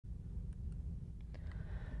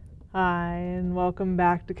Hi, and welcome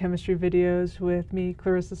back to Chemistry Videos with me,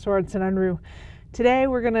 Clarissa Sorensen-Unruh. Today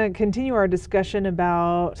we're going to continue our discussion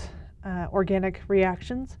about organic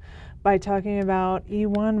reactions by talking about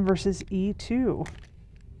E1 versus E2.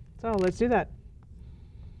 So let's do that.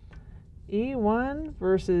 E1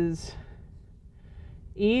 versus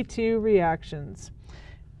E2 reactions.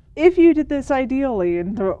 If you did this ideally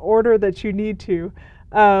in the order that you need to,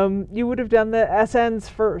 you would have done the SNs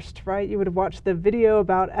first, right? You would have watched the video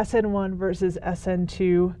about SN1 versus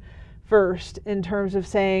SN2 first in terms of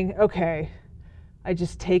saying, okay, I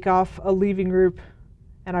just take off a leaving group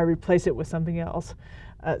and I replace it with something else,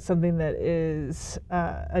 something that is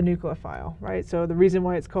a nucleophile, right? So the reason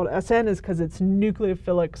why it's called SN is because it's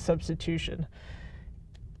nucleophilic substitution.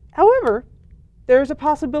 However, there's a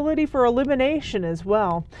possibility for elimination as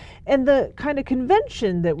well. And the kind of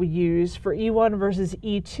convention that we use for E1 versus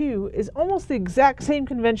E2 is almost the exact same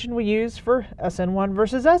convention we use for SN1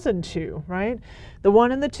 versus SN2, right? The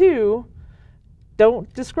 1 and the 2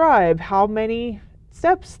 don't describe how many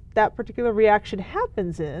steps that particular reaction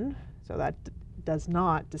happens in. So that does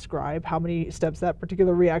not describe how many steps that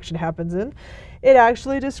particular reaction happens in. It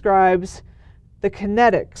actually describes the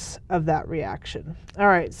kinetics of that reaction. All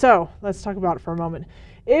right, so let's talk about it for a moment.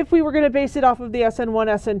 If we were going to base it off of the SN1,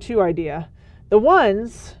 SN2 idea, the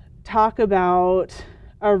ones talk about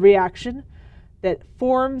a reaction that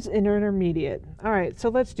forms an intermediate. All right, so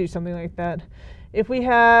let's do something like that. If we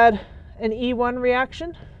had an E1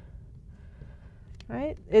 reaction,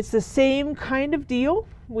 right, it's the same kind of deal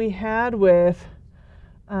we had with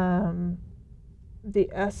the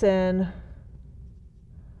SN1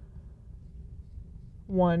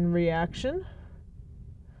 reaction.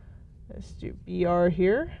 Let's do BR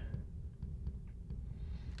here.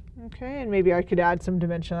 Okay, and maybe I could add some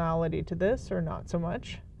dimensionality to this, or not so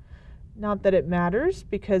much. Not that it matters,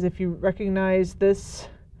 because if you recognize this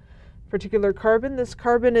particular carbon, this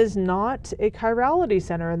carbon is not a chirality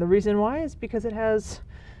center, and the reason why is because it has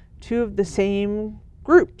two of the same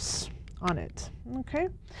groups on it. Okay.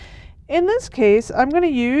 In this case, I'm going to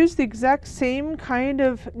use the exact same kind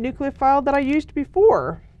of nucleophile that I used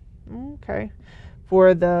before, okay,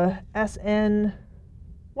 for the SN1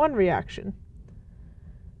 reaction.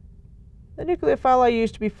 The nucleophile I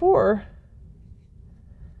used before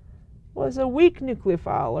was a weak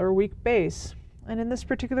nucleophile, or weak base. And in this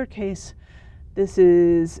particular case, this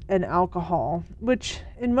is an alcohol, which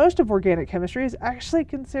in most of organic chemistry is actually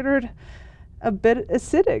considered a bit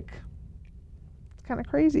acidic. Kind of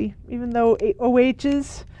crazy, even though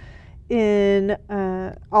OHs in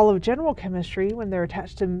all of general chemistry, when they're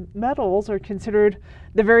attached to metals, are considered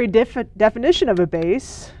the very definition of a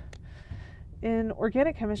base. In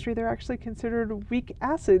organic chemistry, they're actually considered weak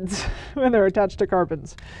acids when they're attached to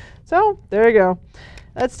carbons. So there you go.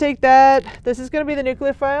 Let's take that. This is going to be the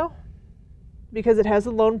nucleophile because it has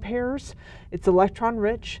the lone pairs. It's electron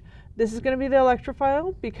rich. This is going to be the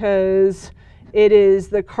electrophile because it is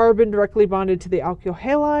the carbon directly bonded to the alkyl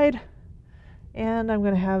halide, and I'm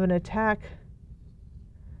going to have an attack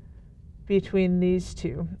between these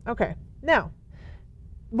two. Okay, now,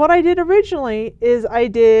 what I did originally is I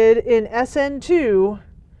did in SN2,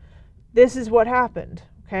 this is what happened.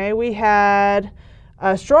 Okay, we had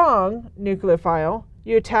a strong nucleophile.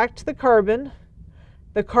 You attacked the carbon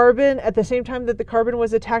at the same time that the carbon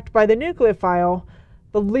was attacked by the nucleophile,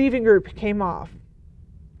 the leaving group came off.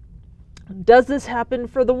 Does this happen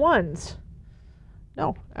for the ones?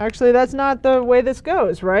 No, actually that's not the way this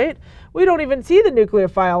goes, right? We don't even see the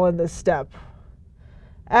nucleophile in this step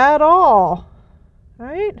at all,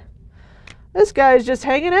 right? This guy's just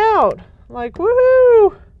hanging out, like,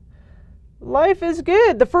 woohoo! Life is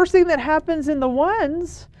good. The first thing that happens in the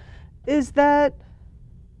ones is that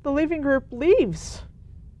the leaving group leaves.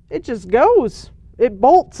 It just goes. It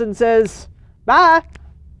bolts and says, bye.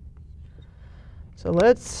 So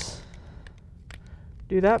let's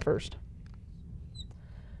do that first.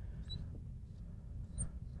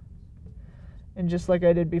 And just like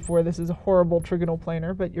I did before, this is a horrible trigonal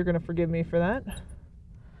planar, but you're going to forgive me for that.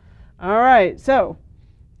 All right, so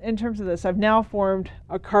in terms of this, I've now formed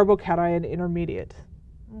a carbocation intermediate.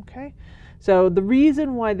 Okay, so the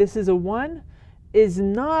reason why this is a 1 is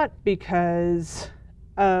not because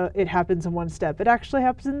it happens in one step. It actually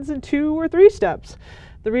happens in 2 or 3 steps.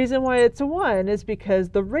 The reason why it's a 1 is because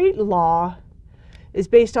the rate law is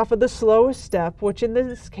based off of the slowest step, which in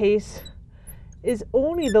this case is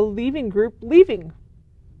only the leaving group leaving.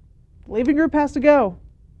 The leaving group has to go.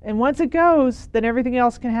 And once it goes, then everything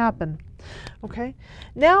else can happen. Okay,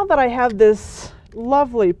 now that I have this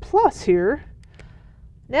lovely plus here,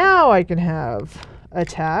 now I can have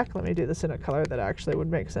attack. Let me do this in a color that actually would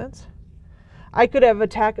make sense. I could have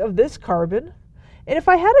attack of this carbon, and if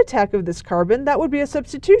I had attack of this carbon, that would be a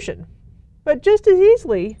substitution. But just as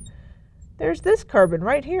easily, there's this carbon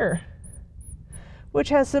right here, which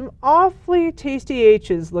has some awfully tasty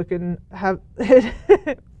H's looking. I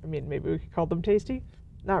mean, maybe we could call them tasty.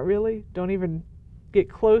 Not really. Don't even get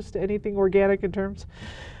close to anything organic in terms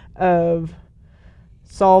of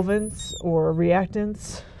solvents or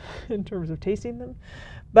reactants in terms of tasting them.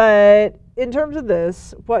 But in terms of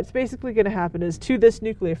this, what's basically going to happen is to this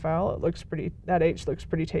nucleophile, that H looks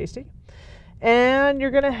pretty tasty. And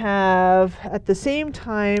you're going to have, at the same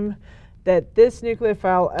time that this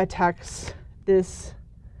nucleophile attacks this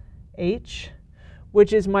H,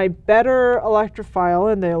 which is my better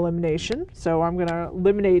electrophile in the elimination. So I'm going to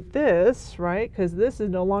eliminate this, right? Because this is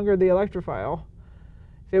no longer the electrophile.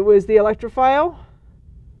 If it was the electrophile,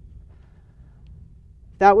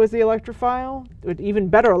 that was the electrophile, even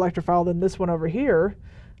better electrophile than this one over here,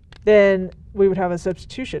 then we would have a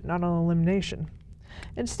substitution, not an elimination.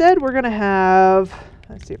 Instead, we're going to have,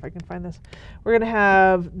 let's see if I can find this. We're going to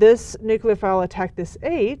have this nucleophile attack this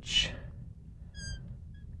H,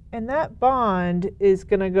 and that bond is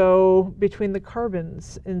going to go between the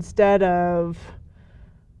carbons instead of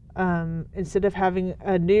having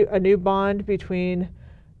a new bond between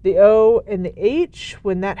the O and the H.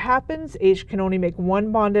 When that happens, H can only make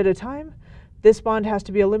one bond at a time. This bond has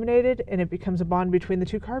to be eliminated, and it becomes a bond between the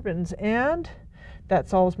two carbons. And that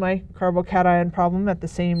solves my carbocation problem at the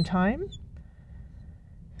same time.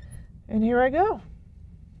 And here I go.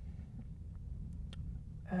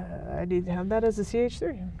 I need to have that as a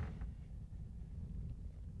CH3.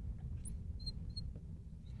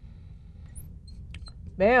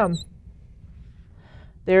 Bam.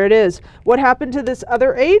 There it is. What happened to this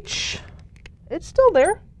other H? It's still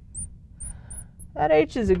there. That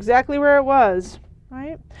H is exactly where it was,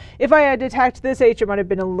 right? If I had attacked this H, it might have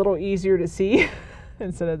been a little easier to see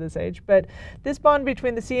instead of this H. But this bond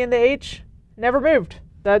between the C and the H never moved.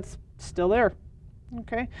 That's still there.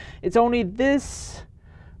 Okay. It's only this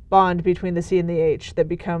bond between the C and the H that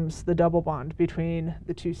becomes the double bond between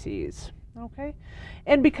the two C's. Okay.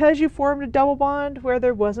 And because you formed a double bond where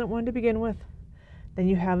there wasn't one to begin with, then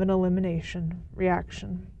you have an elimination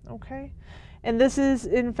reaction, okay? And this is,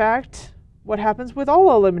 in fact, what happens with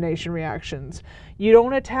all elimination reactions. You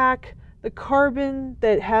don't attack the carbon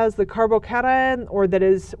that has the carbocation, or that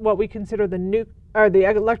is what we consider the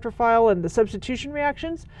electrophile and the substitution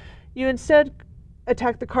reactions. You instead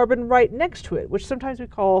attack the carbon right next to it, which sometimes we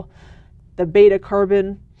call the beta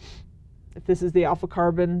carbon. If this is the alpha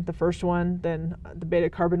carbon, the first one, then the beta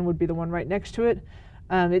carbon would be the one right next to it.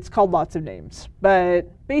 It's called lots of names,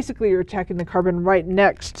 but basically you're attacking the carbon right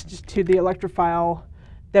next to the electrophile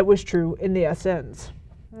that was true in the SNs.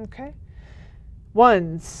 Okay?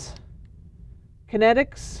 Ones,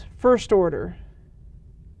 kinetics, first order.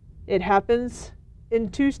 It happens in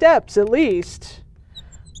 2 steps at least.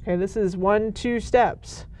 Okay, this is 1, 2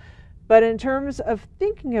 steps. But in terms of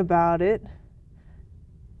thinking about it,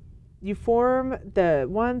 the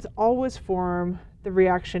ones always form the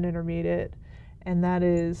reaction intermediate, and that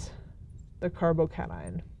is the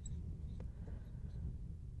carbocation.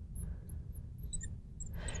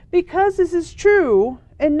 Because this is true,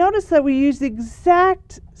 and notice that we use the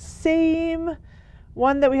exact same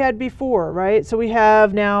one that we had before, right? So we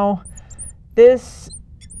have now this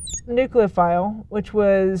nucleophile, which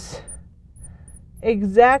was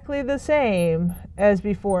exactly the same as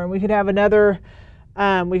before. And we could have another,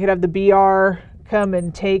 we could have the BR come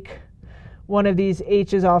and take one of these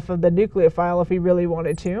H's off of the nucleophile if we really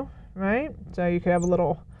wanted to, right? So you could have a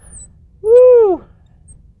little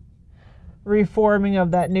reforming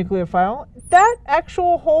of that nucleophile. That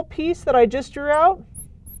actual whole piece that I just drew out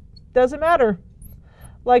doesn't matter.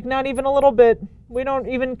 Like, not even a little bit. We don't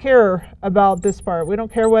even care about this part. We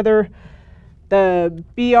don't care whether the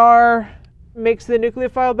BR makes the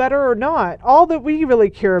nucleophile better or not. All that we really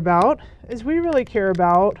care about is we really care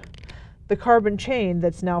about the carbon chain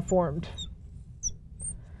that's now formed.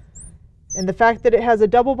 And the fact that it has a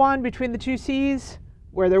double bond between the two C's,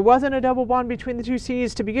 where there wasn't a double bond between the two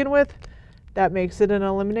C's to begin with, that makes it an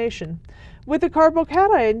elimination. With the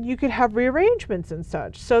carbocation, you could have rearrangements and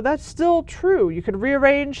such. So that's still true. You could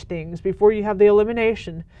rearrange things before you have the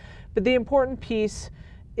elimination. But the important piece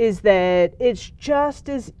is that it's just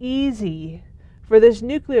as easy for this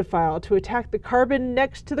nucleophile to attack the carbon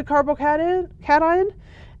next to the carbocation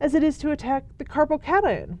as it is to attack the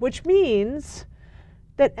carbocation, which means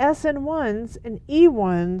that SN1s and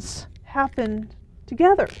E1s happen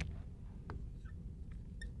together.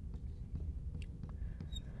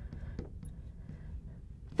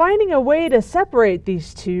 Finding a way to separate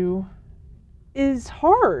these two is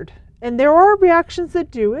hard, And there are reactions that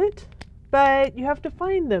do it, but you have to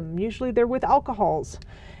find them. Usually they're with alcohols.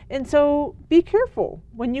 And so be careful.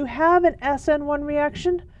 When you have an SN1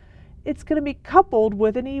 reaction, it's going to be coupled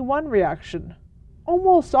with an E1 reaction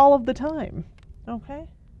almost all of the time. Okay?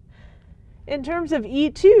 In terms of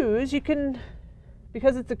E2s, you can,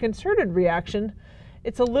 because it's a concerted reaction,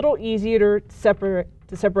 it's a little easier to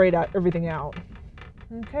separate out everything out.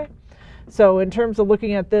 Okay? So in terms of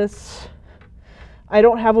looking at this, I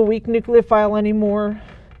don't have a weak nucleophile anymore,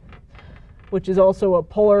 which is also a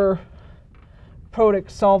polar protic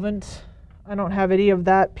solvent. I don't have any of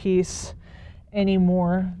that piece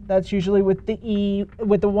anymore. That's usually with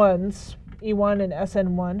the ones, E1 and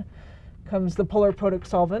SN1 comes the polar protic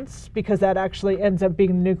solvents, because that actually ends up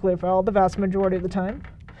being the nucleophile the vast majority of the time.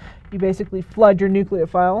 You basically flood your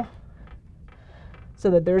nucleophile so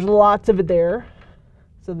that there's lots of it there,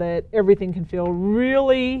 so that everything can feel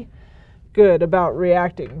really good about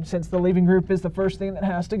reacting, since the leaving group is the first thing that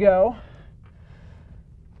has to go.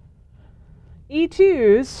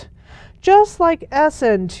 E2s, just like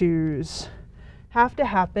SN2s, have to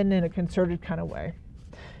happen in a concerted kind of way.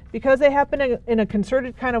 Because they happen in a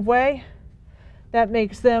concerted kind of way, that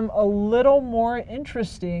makes them a little more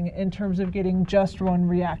interesting in terms of getting just one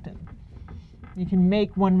reactant. You can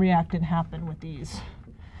make one reactant happen with these.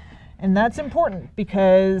 And that's important,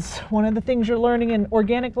 because one of the things you're learning in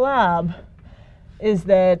organic lab is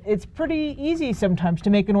that it's pretty easy sometimes to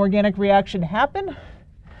make an organic reaction happen.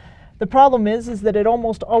 The problem is that it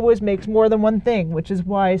almost always makes more than one thing, which is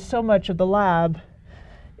why so much of the lab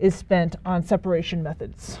is spent on separation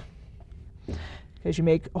methods. Because you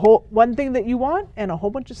make one thing that you want and a whole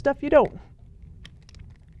bunch of stuff you don't.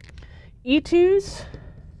 E2s,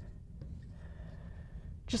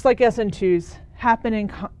 just like SN2s, happen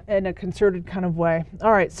in a concerted kind of way.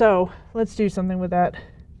 All right, so let's do something with that.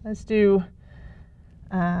 Let's do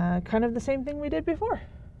kind of the same thing we did before.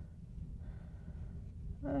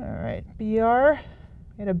 All right, BR.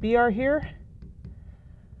 We had a BR here.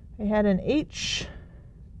 We had an H.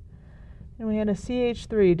 And we had a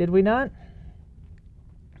CH3, did we not?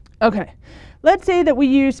 Okay, let's say that we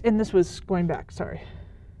used, and this was going back, sorry.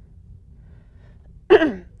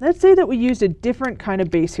 Let's say that we used a different kind of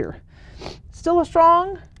base here. Still a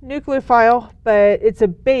strong nucleophile, but it's a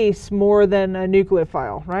base more than a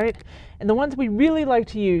nucleophile, right? And the ones we really like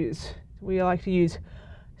to use,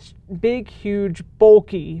 big, huge,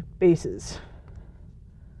 bulky bases.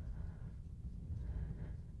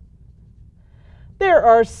 There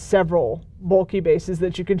are several bulky bases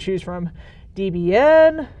that you can choose from.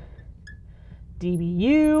 DBN,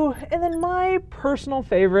 DBU, and then my personal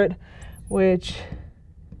favorite, which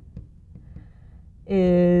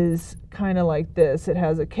is kind of like this. It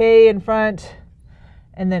has a K in front,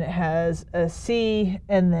 and then it has a C,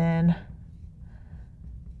 and then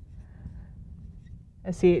a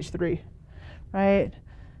CH3, right?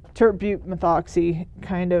 Tert-butyl methoxy,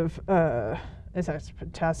 kind of, it's actually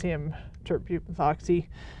potassium tert-butyl methoxy.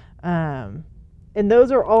 And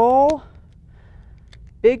those are all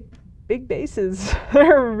big bases.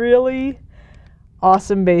 They're really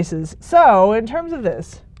awesome bases. So in terms of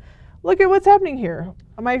this, look at what's happening here.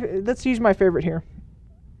 Let's use my favorite here.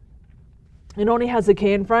 It only has a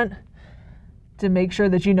K in front to make sure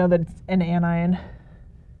that you know that it's an anion.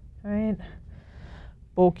 All right?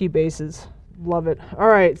 Bulky bases. Love it. All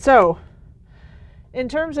right, so in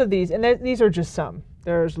terms of these, and these are just some.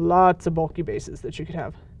 There's lots of bulky bases that you could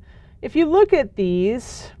have. If you look at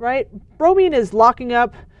these, right, bromine is locking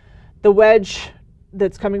up the wedge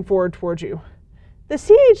that's coming forward towards you. The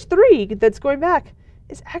CH3 that's going back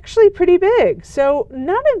is actually pretty big. So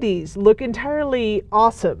none of these look entirely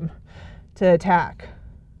awesome to attack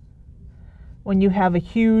when you have a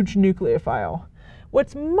huge nucleophile.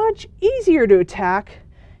 What's much easier to attack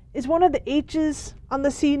is one of the H's on the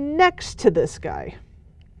C next to this guy.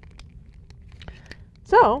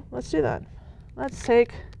 So let's do that. Let's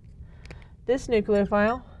take this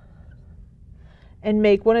nucleophile and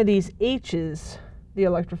make one of these H's the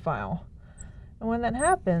electrophile. And when that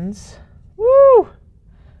happens,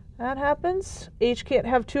 H can't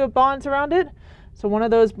have two bonds around it. So one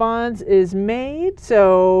of those bonds is made,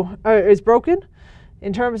 is broken.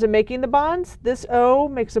 In terms of making the bonds, this O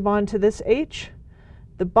makes a bond to this H.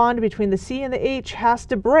 The bond between the C and the H has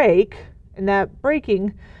to break, and that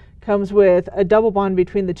breaking comes with a double bond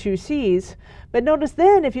between the two C's. But notice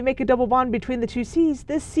then, if you make a double bond between the two C's,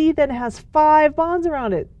 this C then has 5 bonds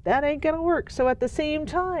around it. That ain't gonna work. So at the same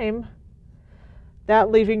time,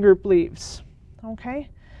 that leaving group leaves. Okay?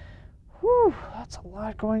 Whew, that's a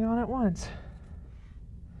lot going on at once.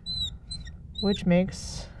 Which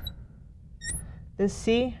makes this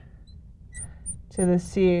C to the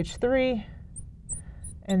CH3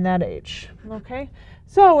 and that H. Okay,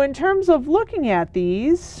 so in terms of looking at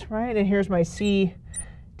these, right, and here's my C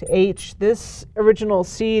to H, this original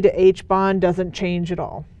C to H bond doesn't change at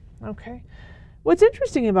all. Okay, what's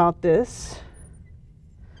interesting about this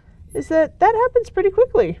is that that happens pretty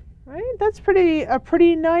quickly, right? That's a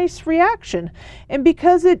pretty nice reaction. And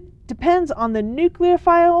because it depends on the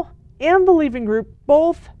nucleophile and the leaving group,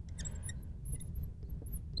 both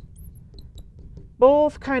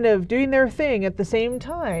kind of doing their thing at the same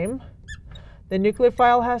time, the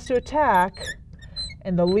nucleophile has to attack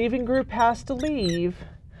and the leaving group has to leave,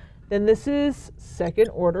 then this is second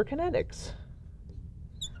order kinetics.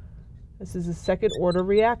 This is a second order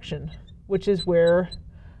reaction, which is where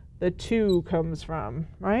the 2 comes from,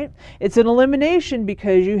 right? It's an elimination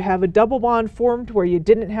because you have a double bond formed where you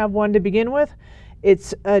didn't have one to begin with.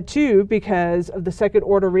 It's a 2 because of the second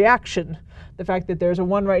order reaction. The fact that there's a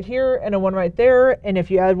 1 right here and a 1 right there, and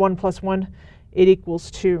if you add 1 plus 1, it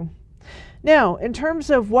equals 2. Now, in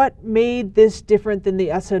terms of what made this different than the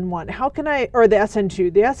SN1, how can or the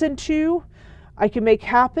SN2? The SN2 I can make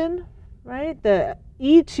happen, right? The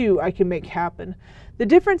E2 I can make happen. The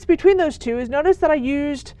difference between those two is, notice that I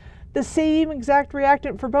used the same exact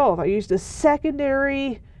reactant for both. I used a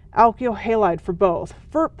secondary alkyl halide for both.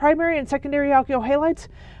 For primary and secondary alkyl halides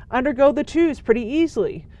undergo the 2s pretty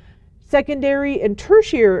easily. Secondary and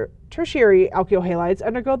tertiary alkyl halides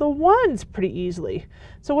undergo the 1s pretty easily.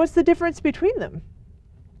 So what's the difference between them?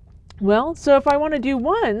 Well, so if I want to do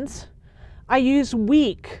 1s, I use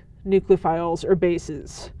weak nucleophiles or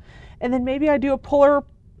bases. And then maybe I do a polar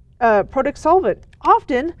protic solvent.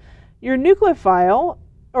 Often, your nucleophile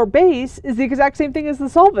or base is the exact same thing as the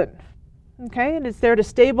solvent. Okay, and it's there to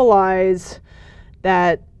stabilize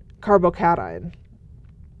that carbocation.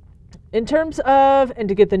 In terms of, and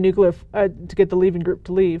to get the leaving group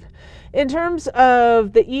to leave. In terms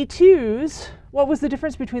of the E2s, what was the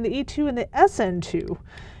difference between the E2 and the SN2?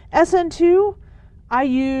 SN2, I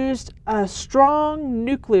used a strong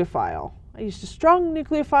nucleophile. I used a strong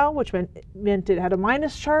nucleophile, which meant it had a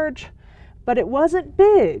minus charge, but it wasn't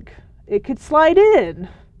big. It could slide in,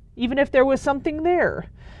 even if there was something there.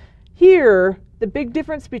 Here, the big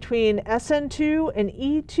difference between SN2 and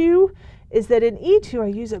E2 is that in E2 I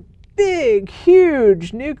use a big,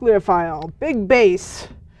 huge nucleophile, big base.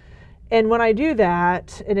 And when I do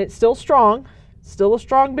that, and it's still strong, still a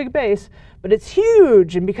strong big base, but it's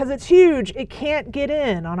huge, and because it's huge, it can't get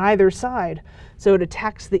in on either side. So it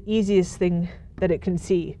attacks the easiest thing that it can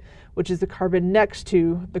see, which is the carbon next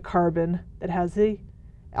to the carbon that has the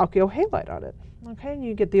alkyl halide on it. Okay, and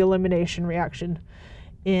you get the elimination reaction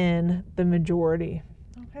in the majority.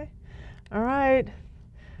 Okay, all right,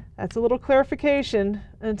 that's a little clarification.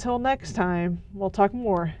 Until next time, we'll talk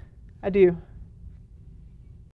more. Adieu.